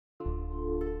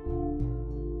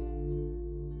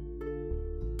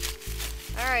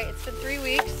Alright, it's been 3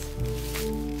 weeks.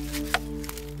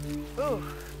 Ooh,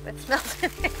 it smells in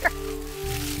there.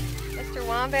 Mr.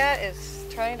 Wombat is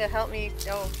trying to help me.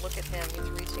 Oh, look at him. He's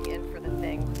reaching in for the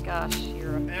thing. Gosh,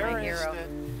 you're my hero. There's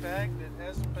the bag that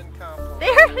hasn't been composted.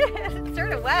 There it is. It's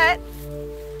sort of wet.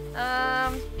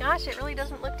 Gosh, it really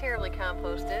doesn't look terribly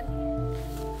composted.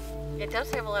 It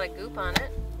does have a lot of goop on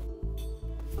it.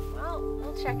 Well,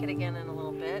 we'll check it again in a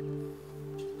little bit.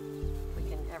 If we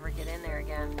can ever get in there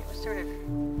again. It was sort of...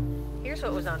 Here's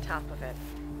what was on top of it.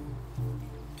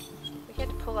 We had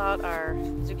to pull out our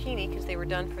zucchini because they were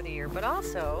done for the year, but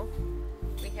also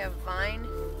we have vine,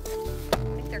 I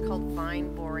think they're called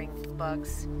vine boring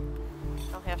bugs.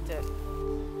 I'll have to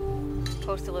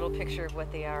post a little picture of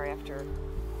what they are after.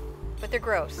 But they're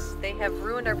gross. They have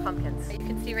ruined our pumpkins. You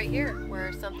can see right here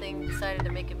where something decided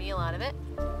to make a meal out of it.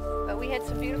 But we had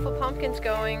some beautiful pumpkins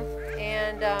going,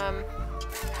 and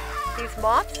these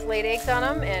moths laid eggs on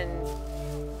them, and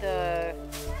the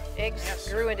eggs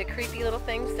grew into creepy little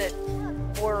things that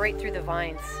bore right through the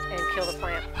vines and kill the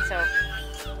plant. So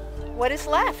what is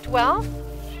left? Well,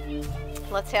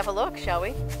 let's have a look, shall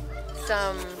we?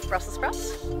 Some Brussels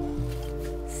sprouts.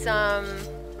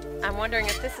 I'm wondering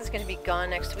if this is going to be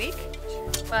gone next week,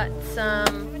 but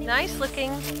some nice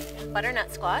looking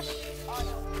butternut squash.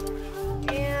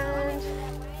 And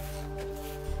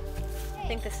I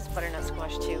think this is butternut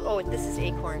squash too. Oh, this is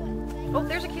acorn. Oh,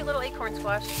 there's a cute little acorn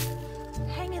squash.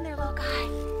 Hang in there, little guy.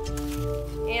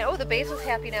 And oh, the basil's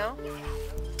happy now.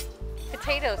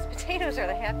 Potatoes. Potatoes are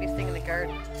the happiest thing in the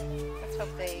garden. Let's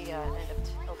hope they end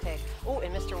up okay. Oh,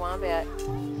 and Mr. Wombat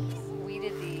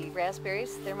weeded the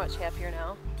raspberries. They're much happier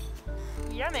now.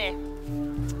 Yummy.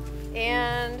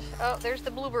 And oh, there's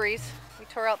the blueberries. We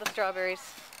tore out the strawberries.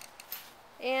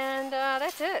 And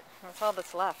that's it. That's all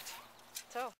that's left.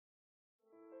 So.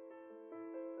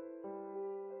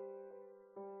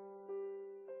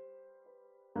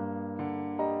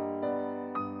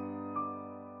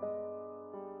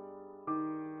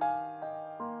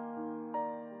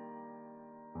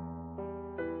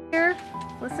 Here,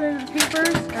 listening to the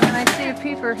peepers, and then I see a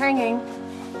peeper hanging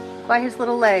by his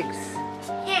little legs.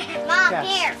 Mom, yes.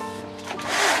 here.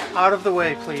 Out of the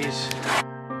way, please.